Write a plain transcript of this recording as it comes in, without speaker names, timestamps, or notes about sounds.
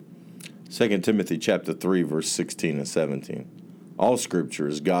2 Timothy chapter 3, verse 16 and 17. All scripture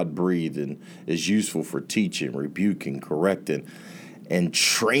is God-breathed and is useful for teaching, rebuking, correcting, and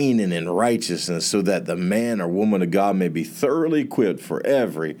training in righteousness, so that the man or woman of God may be thoroughly equipped for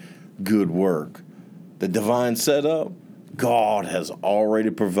every good work. The divine setup, God has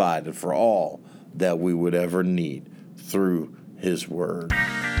already provided for all that we would ever need through His Word.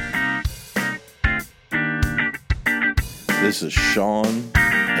 This is Sean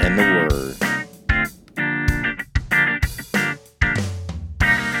and the Word.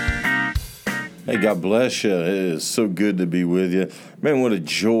 Hey, God bless you. It is so good to be with you. Man, what a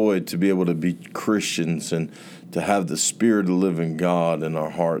joy to be able to be Christians and to have the Spirit of the living God in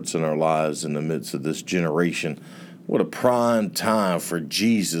our hearts and our lives in the midst of this generation. What a prime time for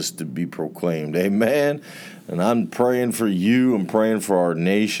Jesus to be proclaimed. Amen. And I'm praying for you. I'm praying for our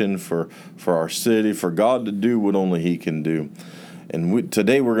nation, for our city, for God to do what only He can do. And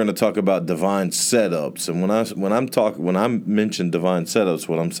today we're going to talk about divine setups. And when I mention divine setups,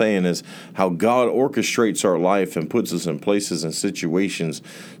 what I'm saying is how God orchestrates our life and puts us in places and situations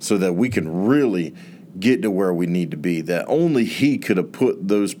so that we can really get to where we need to be, that only He could have put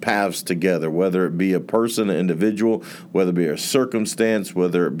those paths together, whether it be a person, an individual, whether it be a circumstance,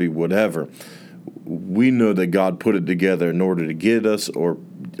 whether it be whatever. We know that God put it together in order to get us or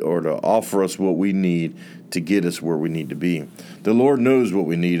to offer us what we need to get us where we need to be. The Lord knows what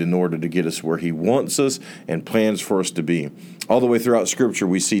we need in order to get us where He wants us and plans for us to be. All the way throughout Scripture,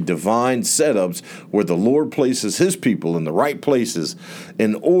 we see divine setups where the Lord places His people in the right places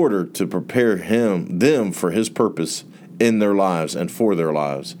in order to prepare them for His purpose in their lives and for their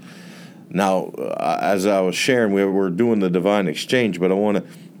lives. Now, as I was sharing, we're doing the divine exchange, but I don't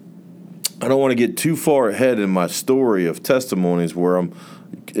want to get too far ahead in my story of testimonies where I'm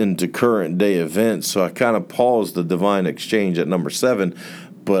into current day events. So I kind of paused the divine exchange at number 7,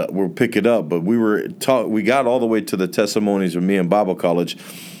 but we'll pick it up. But we got all the way to the testimonies of me in Bible college.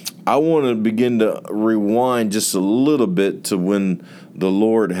 I want to begin to rewind just a little bit to when the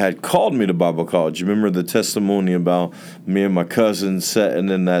Lord had called me to Bible college. You remember the testimony about me and my cousin sitting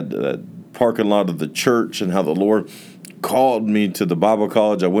in that parking lot of the church and how the Lord called me to the Bible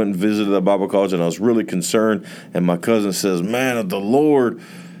college. I went and visited the Bible college, and I was really concerned. And my cousin says, man, if the Lord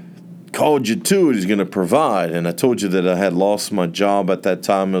called you to it, He's going to provide. And I told you that I had lost my job at that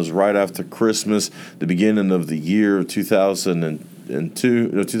time. It was right after Christmas, the beginning of the year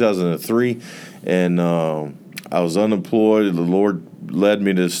 2003. And I was unemployed. The Lord led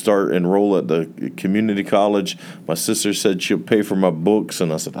me to enroll at the community college. My sister said she'll pay for my books,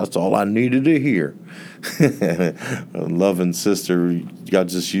 and I said, that's all I needed to hear. A loving sister, God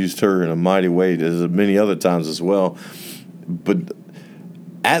just used her in a mighty way, as many other times as well. But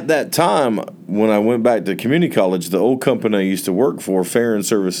at that time, when I went back to community college, the old company I used to work for, Farron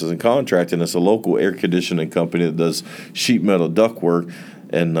Services and Contracting, it's a local air conditioning company that does sheet metal ductwork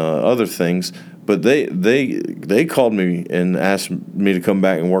and other things. But they called me and asked me to come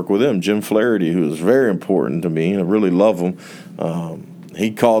back and work with them. Jim Flaherty, who is very important to me, I really love him. He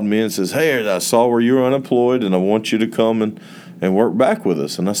called me and says, hey, I saw where you were unemployed, and I want you to come and work back with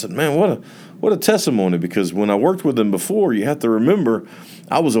us. And I said, man, what a testimony, because when I worked with them before, you have to remember,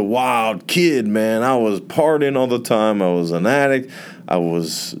 I was a wild kid, man. I was partying all the time. I was an addict. I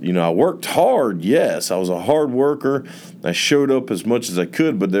worked hard. Yes, I was a hard worker. I showed up as much as I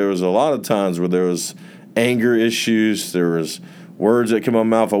could, but there was a lot of times where there was anger issues. There was words that came out of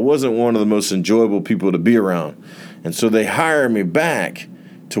my mouth. I wasn't one of the most enjoyable people to be around. And so they hired me back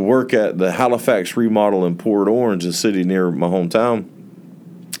to work at the Halifax Remodel in Port Orange, a city near my hometown.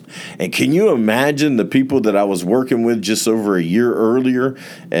 And can you imagine the people that I was working with just over a year earlier,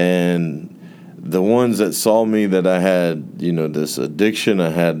 and the ones that saw me that I had, this addiction, I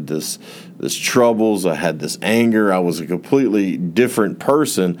had this troubles, I had this anger. I was a completely different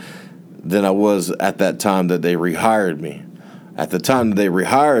person than I was at that time that they rehired me. At the time that they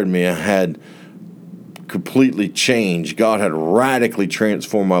rehired me, I had completely changed. God had radically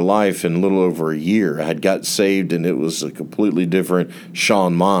transformed my life in a little over a year. I had got saved, and it was a completely different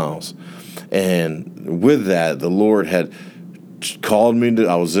Sean Miles. And with that, the Lord had called me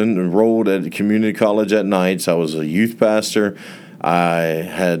I was enrolled at community college at nights. I was a youth pastor. I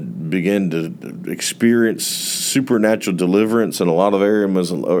had begun to experience supernatural deliverance in a lot of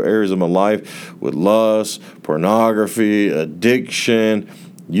areas of my life, with lust, pornography, addiction,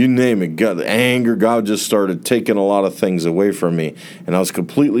 you name it. God, anger. God just started taking a lot of things away from me, and I was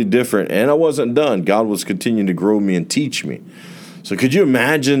completely different. And I wasn't done. God was continuing to grow me and teach me. So could you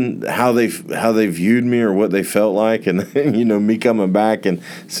imagine how they viewed me or what they felt like? And me coming back and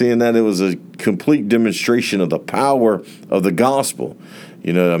seeing that it was a complete demonstration of the power of the gospel.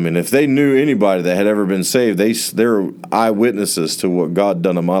 You know, I mean, if they knew anybody that had ever been saved, they're eyewitnesses to what God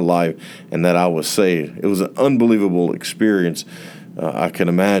done in my life and that I was saved. It was an unbelievable experience, I can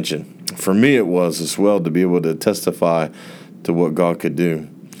imagine. For me, it was as well to be able to testify to what God could do.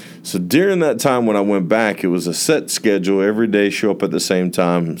 So during that time when I went back, it was a set schedule. Every day show up at the same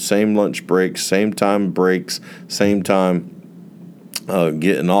time, same lunch breaks, same time breaks, same time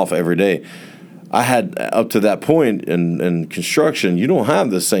getting off every day. I had, up to that point in construction, you don't have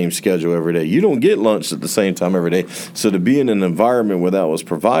the same schedule every day. You don't get lunch at the same time every day. So to be in an environment where that was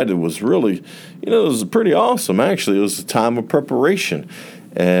provided was really, it was pretty awesome, actually. It was a time of preparation.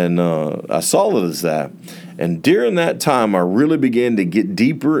 And I saw it as that. And during that time, I really began to get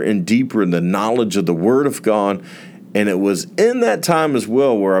deeper and deeper in the knowledge of the Word of God. And it was in that time as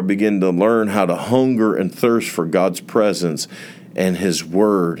well where I began to learn how to hunger and thirst for God's presence and His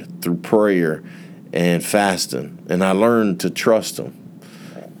Word through prayer and fasting. And I learned to trust Him.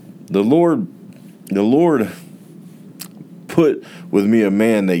 The Lord put with me a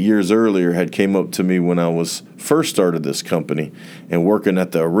man that years earlier had came up to me when I was first started this company and working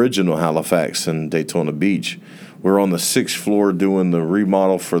at the original Halifax in Daytona Beach. We're on the 6th floor doing the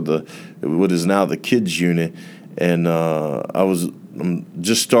remodel for what is now the kids unit. And I'm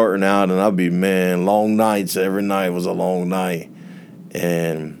just starting out, and I'd be, long nights. Every night was a long night.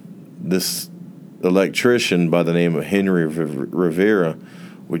 And this electrician by the name of Henry Rivera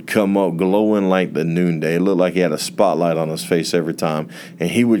would come up glowing like the noonday. It looked like he had a spotlight on his face every time. And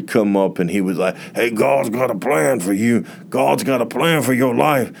he would come up and he was like, hey, God's got a plan for you. God's got a plan for your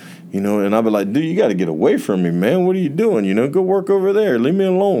life. And I'd be like, dude, you got to get away from me, man. What are you doing? Go work over there. Leave me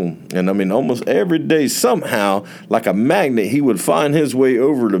alone. And I mean, almost every day, somehow, like a magnet, he would find his way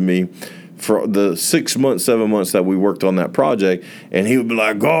over to me for the 6 months, 7 months that we worked on that project. And he would be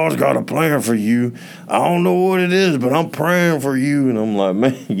like, God's got a plan for you. I don't know what it is, but I'm praying for you. And I'm like,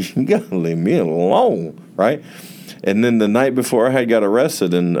 man, you got to leave me alone, right? And then the night before I had got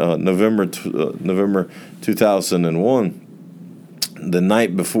arrested in November 2001, the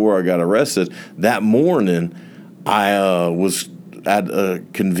night before I got arrested, that morning I was at a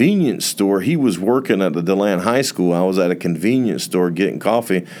convenience store. He was working at the DeLand High School. I was at a convenience store getting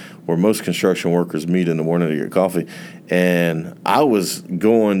coffee, where most construction workers meet in the morning to get coffee. And I was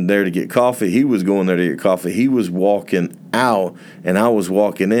going there to get coffee. He was going there to get coffee. He was walking out, and I was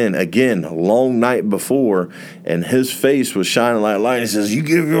walking in. Again, a long night before, and his face was shining like light. He says, you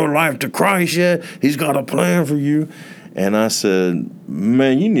give your life to Christ yet? He's got a plan for you. And I said,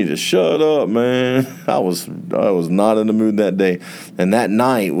 man, you need to shut up, man. I was not in the mood that day. And that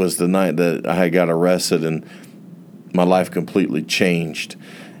night was the night that I had got arrested, and my life completely changed.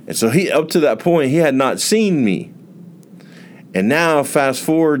 And so up to that point, he had not seen me. And now, fast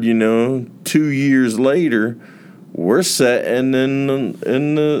forward, 2 years later, we're sitting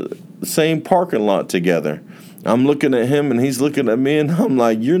in the same parking lot together. I'm looking at him, and he's looking at me, and I'm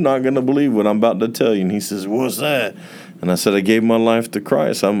like, you're not going to believe what I'm about to tell you. And he says, what's that? And I said, I gave my life to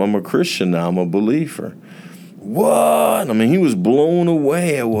Christ. I'm a Christian now. I'm a believer. What? I mean, he was blown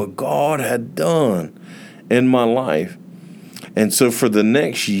away at what God had done in my life. And so for the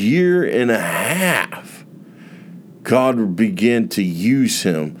next year and a half, God began to use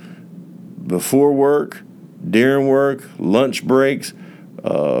him before work, during work, lunch breaks,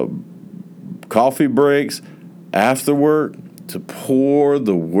 coffee breaks, after work, to pour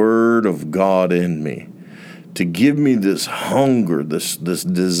the Word of God in me, to give me this hunger, this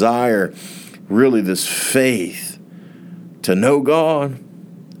desire, really this faith to know God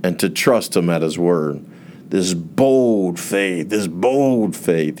and to trust Him at His Word. This bold faith,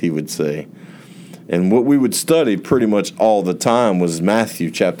 he would say. And what we would study pretty much all the time was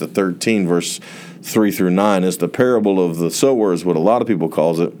Matthew chapter 13, verse 3 through 9. It's the parable of the sower is what a lot of people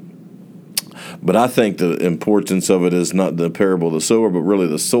calls it. But I think the importance of it is not the parable of the sower, but really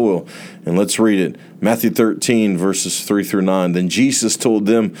the soil. And let's read it. Matthew 13, verses 3 through 9. Then Jesus told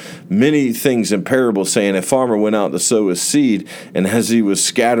them many things in parables, saying, a farmer went out to sow his seed, and as he was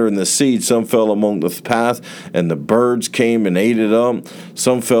scattering the seed, some fell among the path, and the birds came and ate it up.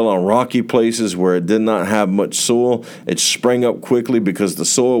 Some fell on rocky places where it did not have much soil. It sprang up quickly because the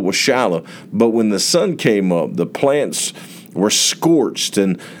soil was shallow. But when the sun came up, the plants were scorched,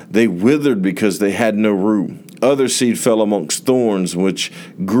 and they withered because they had no root. Other seed fell amongst thorns, which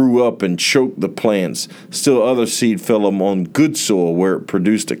grew up and choked the plants. Still other seed fell among good soil, where it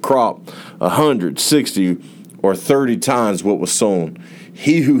produced a crop 100, 60, or 30 times what was sown.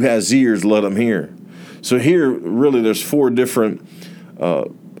 He who has ears, let him hear. So here, really, there's 4 different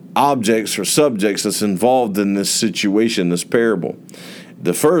objects or subjects that's involved in this situation, this parable.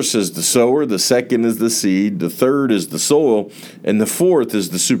 The first is the sower, the second is the seed, the third is the soil, and the fourth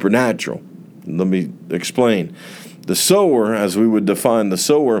is the supernatural. Let me explain. The sower, as we would define the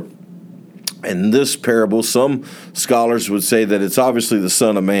sower in this parable, some scholars would say that it's obviously the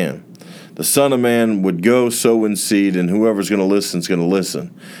Son of Man. The Son of Man would go sow in seed, and whoever's going to listen is going to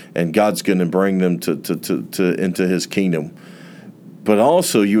listen, and God's going to bring them to into His kingdom. But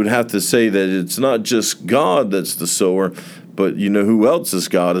also, you would have to say that it's not just God that's the sower, but you know who else is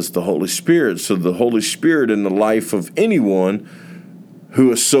God? Is the Holy Spirit. So the Holy Spirit in the life of anyone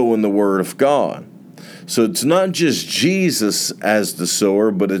who is sowing the Word of God. So it's not just Jesus as the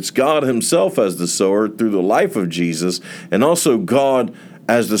sower, but it's God Himself as the sower through the life of Jesus, and also God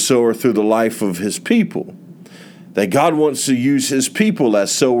as the sower through the life of His people. That God wants to use His people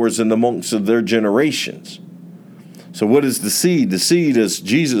as sowers in amongst of their generations. So what is the seed? The seed, as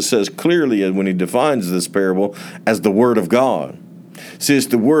Jesus says clearly when He defines this parable, as the Word of God. See, it's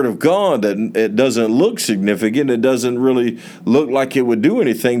the Word of God that it doesn't look significant. It doesn't really look like it would do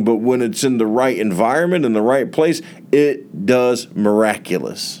anything, but when it's in the right environment, in the right place, it does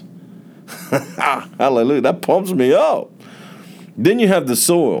miraculous. Hallelujah. That pumps me up. Then you have the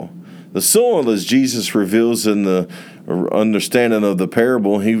soil. The soil, as Jesus reveals in the understanding of the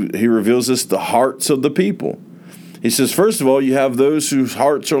parable, he reveals us the hearts of the people. He says, first of all, you have those whose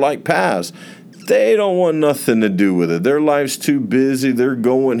hearts are like paths. They don't want nothing to do with it. Their life's too busy. They're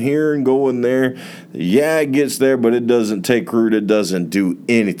going here and going there. Yeah, it gets there, but it doesn't take root. It doesn't do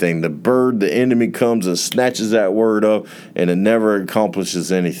anything. The enemy comes and snatches that word up, and it never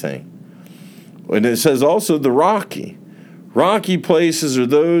accomplishes anything. And it says also the rocky. Rocky places are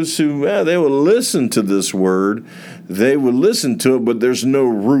those who, they will listen to this word. They will listen to it, but there's no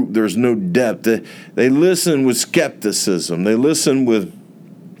root. There's no depth. They listen with skepticism. They listen with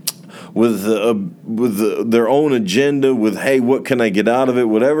their own agenda, with, hey, what can I get out of it?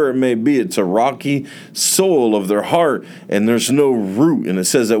 Whatever it may be, it's a rocky soil of their heart, and there's no root. And it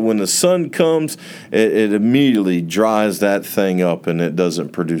says that when the sun comes, it immediately dries that thing up, and it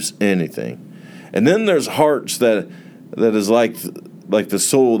doesn't produce anything. And then there's hearts that is like the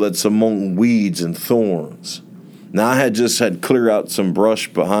soil that's among weeds and thorns. Now, I had clear out some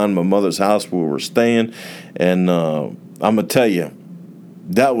brush behind my mother's house where we were staying, and I'm going to tell you,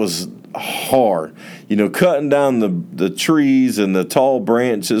 that was hard. You know, cutting down the trees and the tall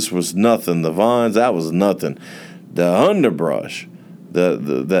branches was nothing. The vines, that was nothing. The underbrush,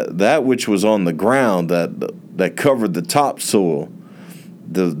 that which was on the ground that covered the topsoil,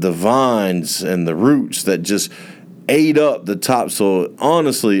 the vines and the roots that just ate up the topsoil.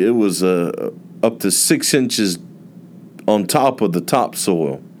 Honestly, it was up to 6 inches on top of the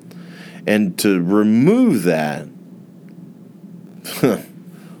topsoil. And to remove that,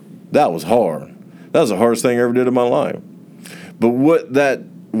 that was hard. That was the hardest thing I ever did in my life. But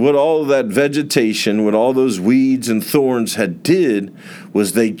what all that vegetation, what all those weeds and thorns had did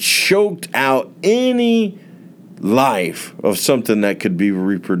was they choked out any life of something that could be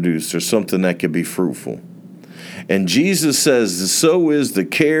reproduced or something that could be fruitful. And Jesus says, so is the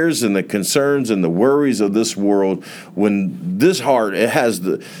cares and the concerns and the worries of this world. When this heart, it has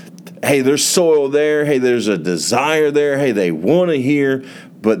there's soil there. Hey, there's a desire there. Hey, they want to hear.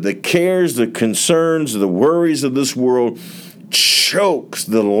 But the cares, the concerns, the worries of this world chokes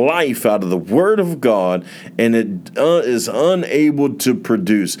the life out of the Word of God, and it is unable to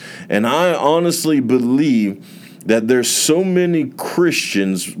produce. And I honestly believe that there's so many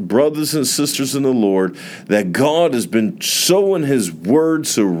Christians, brothers and sisters in the Lord, that God has been sowing His Word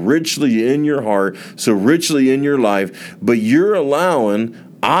so richly in your heart, so richly in your life, but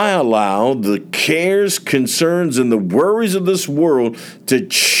I allow the cares, concerns, and the worries of this world to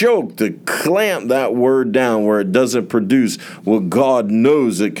clamp that word down where it doesn't produce what God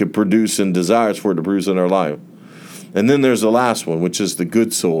knows it could produce and desires for it to produce in our life. And then there's the last one, which is the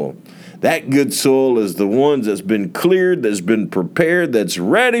good soil. That good soil is the one that's been cleared, that's been prepared, that's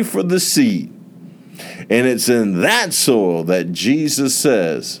ready for the seed. And it's in that soil that Jesus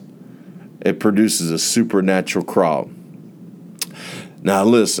says it produces a supernatural crop. Now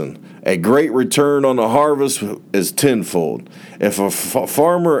listen, a great return on the harvest is tenfold. If a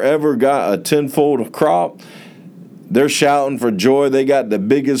farmer ever got a tenfold crop, they're shouting for joy. They got the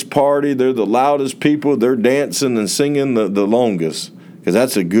biggest party. They're the loudest people. They're dancing and singing the longest, because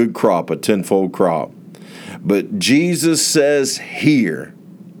that's a good crop, a tenfold crop. But Jesus says here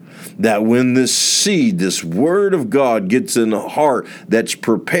that when this seed, this Word of God gets in the heart that's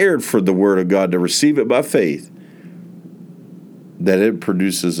prepared for the Word of God to receive it by faith, that it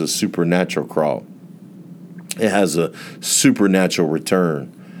produces a supernatural crop. It has a supernatural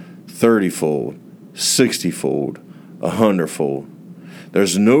return, 30-fold, 60-fold, 100-fold.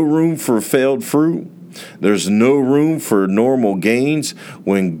 There's no room for failed fruit. There's no room for normal gains.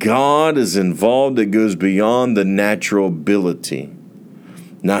 When God is involved, it goes beyond the natural ability.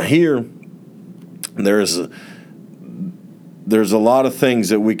 Now here, there's a lot of things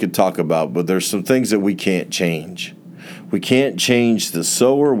that we could talk about, but there's some things that we can't change. We can't change the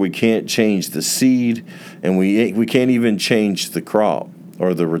sower, we can't change the seed, and we can't even change the crop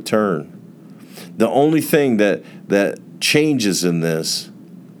or the return. The only thing that changes in this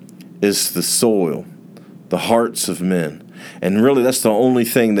is the soil, the hearts of men. And really, that's the only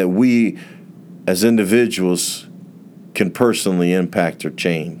thing that we as individuals can personally impact or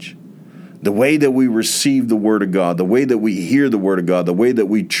change. The way that we receive the Word of God, the way that we hear the Word of God, the way that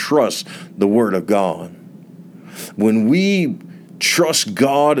we trust the Word of God. When we trust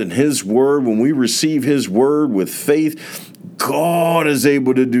God and His Word, when we receive His Word with faith, God is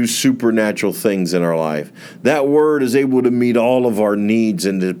able to do supernatural things in our life. That Word is able to meet all of our needs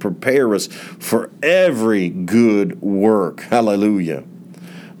and to prepare us for every good work. Hallelujah.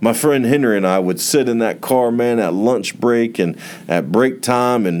 My friend Henry and I would sit in that car, man, at lunch break and at break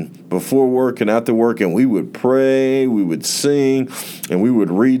time and before work and after work, and we would pray, we would sing, and we would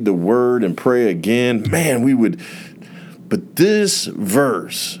read the Word and pray again. Man, but this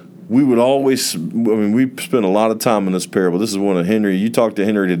verse, we would always, we spent a lot of time in this parable. This is one of Henry. You talk to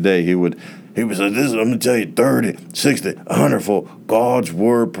Henry today, he was like, this is, I'm going to tell you, 30, 60, 100-fold. God's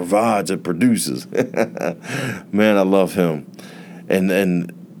Word provides, it produces. Man, I love him.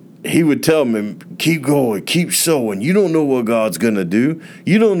 And he would tell me, keep going, keep sowing. You don't know what God's going to do.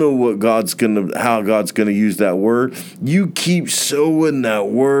 You don't know how God's going to use that word. You keep sowing that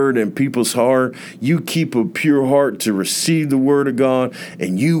word in people's heart. You keep a pure heart to receive the word of God,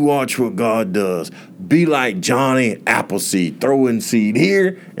 and you watch what God does. Be like Johnny Appleseed, throwing seed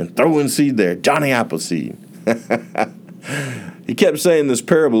here and throwing seed there. Johnny Appleseed. He kept saying this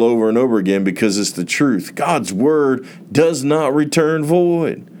parable over and over again because it's the truth. God's word does not return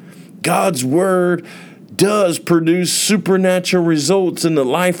void. God's word does produce supernatural results in the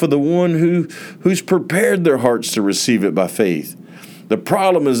life of the one who's prepared their hearts to receive it by faith. The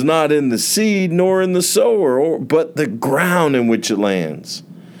problem is not in the seed nor in the sower, but the ground in which it lands.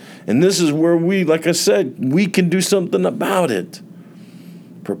 And this is where we, like I said, we can do something about it.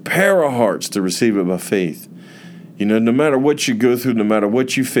 Prepare our hearts to receive it by faith. You know, no matter what you go through, no matter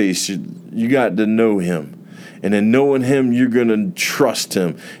what you face, you got to know Him. And in knowing Him, you're going to trust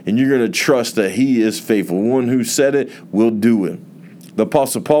Him. And you're going to trust that He is faithful. One who said it will do it. The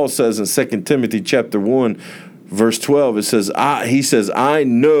Apostle Paul says in 2 Timothy chapter 1, verse 12, it says, he says, I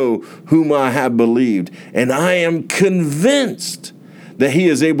know whom I have believed, and I am convinced that He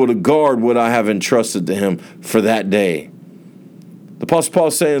is able to guard what I have entrusted to Him for that day. The Apostle Paul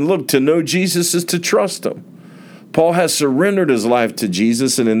is saying, look, to know Jesus is to trust Him. Paul has surrendered his life to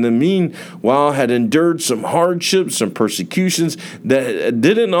Jesus, and in the meanwhile had endured some hardships, some persecutions that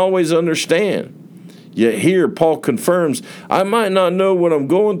didn't always understand. Yet here Paul confirms, I might not know what I'm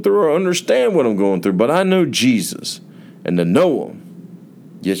going through or understand what I'm going through, but I know Jesus. And to know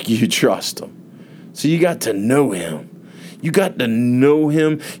Him, yet you trust Him. So you got to know Him. You got to know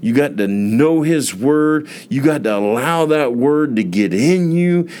Him. You got to know His word. You got to allow that word to get in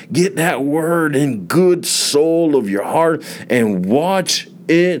you. Get that word in good soul of your heart and watch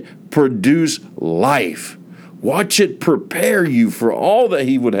it produce life. Watch it prepare you for all that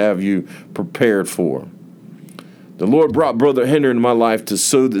He would have you prepared for. The Lord brought Brother Henry in my life to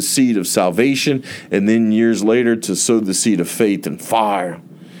sow the seed of salvation, and then years later to sow the seed of faith and fire.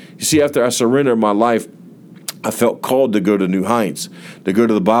 You see, after I surrendered my life, I felt called to go to New Heights, to go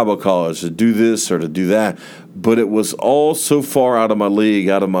to the Bible college, to do this or to do that. But it was all so far out of my league,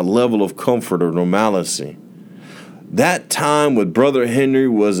 out of my level of comfort or normalcy. That time with Brother Henry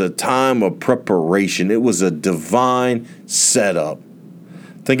was a time of preparation. It was a divine setup.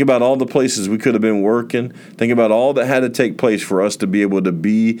 Think about all the places we could have been working. Think about all that had to take place for us to be able to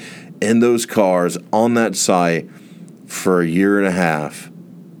be in those cars on that site for a year and a half.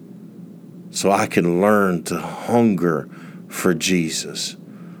 So I can learn to hunger for Jesus,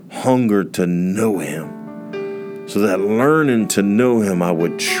 hunger to know Him, so that learning to know Him, I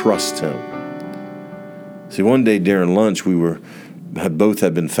would trust Him. See, one day during lunch, we both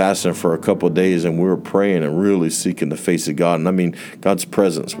had been fasting for a couple of days, and we were praying and really seeking the face of God. And I mean, God's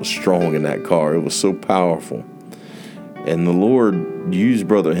presence was strong in that car. It was so powerful. And the Lord used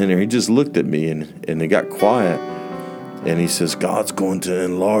Brother Henry. He just looked at me, and it got quiet. And He says, God's going to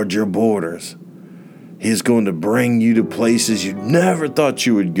enlarge your borders. He's going to bring you to places you never thought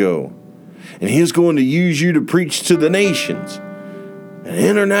you would go. And He's going to use you to preach to the nations. An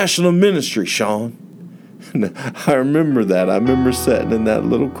international ministry, Sean. I remember that. I remember sitting in that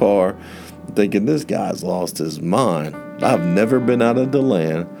little car thinking, this guy's lost his mind. I've never been out of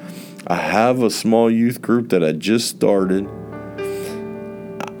DeLand. I have a small youth group that I just started.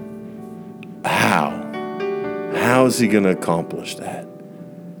 How is he going to accomplish that?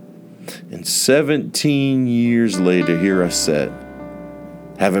 And 17 years later, here I sat,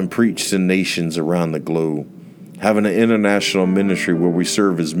 having preached to nations around the globe, having an international ministry where we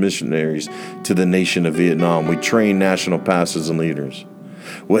serve as missionaries to the nation of Vietnam. We train national pastors and leaders.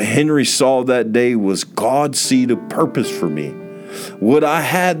 What Henry saw that day was God's seed of purpose for me. What I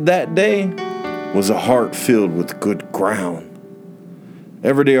had that day was a heart filled with good ground.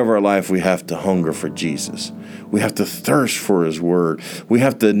 Every day of our life, we have to hunger for Jesus. We have to thirst for his word. We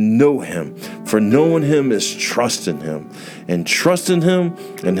have to know him. For knowing him is trusting him. And trusting him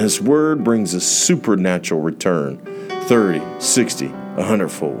and his word brings a supernatural return. 30, 60,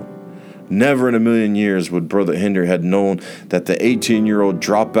 100-fold. Never in a million years would Brother Henry had known that the 18-year-old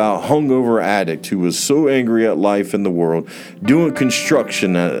dropout, hungover addict who was so angry at life and the world, doing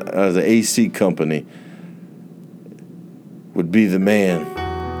construction at the AC company, would be the man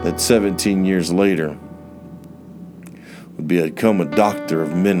that 17 years later would become a doctor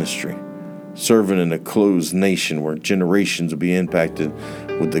of ministry, serving in a closed nation where generations would be impacted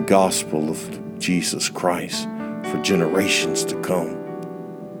with the gospel of Jesus Christ for generations to come.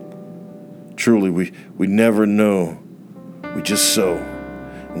 Truly, we never know. We just sow.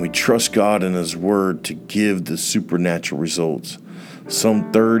 And we trust God in his word to give the supernatural results.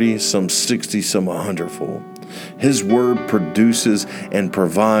 Some 30, some 60, some 100-fold. His word produces and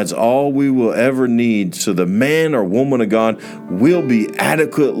provides all we will ever need so the man or woman of God will be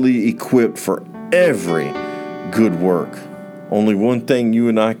adequately equipped for every good work. Only one thing you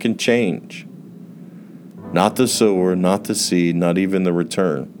and I can change. Not the sower, not the seed, not even the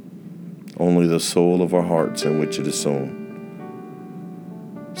return. Only the soul of our hearts in which it is sown.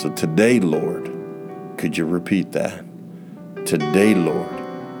 So today, Lord, could you repeat that? Today, Lord,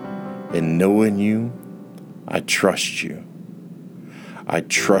 in knowing you, I trust you. I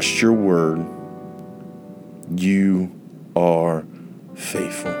trust your word. You are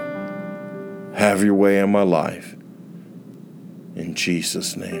faithful. Have your way in my life. In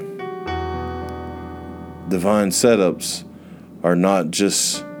Jesus' name. Divine setups are not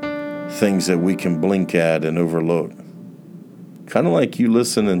just things that we can blink at and overlook. Kind of like you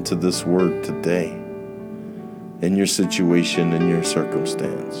listening to this word today, in your situation, in your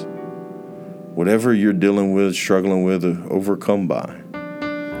circumstance. Whatever you're dealing with, struggling with, or overcome by,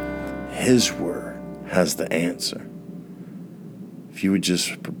 his word has the answer. If you would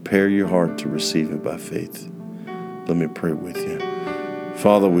just prepare your heart to receive it by faith, let me pray with you.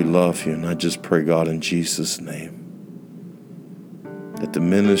 Father, we love you, and I just pray, God, in Jesus' name, that the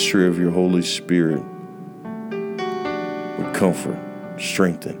ministry of your Holy Spirit would comfort,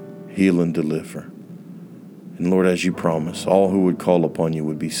 strengthen, heal, and deliver. And Lord, as you promised, all who would call upon you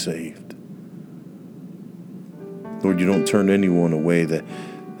would be saved. Lord, you don't turn anyone away that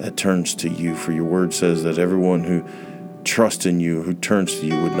turns to you, for your word says that everyone who trusts in you, who turns to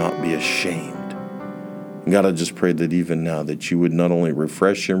you, would not be ashamed. And God, I just pray that even now that you would not only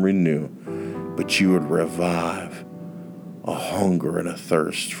refresh and renew, but you would revive a hunger and a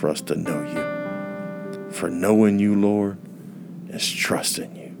thirst for us to know you. For knowing you, Lord, is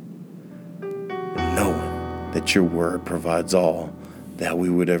trusting you. And knowing that your word provides all that we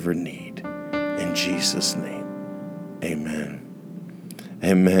would ever need. In Jesus' name. Amen.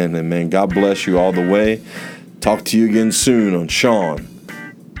 Amen. Amen. God bless you all the way. Talk to you again soon on Sean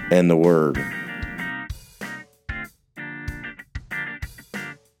and the Word.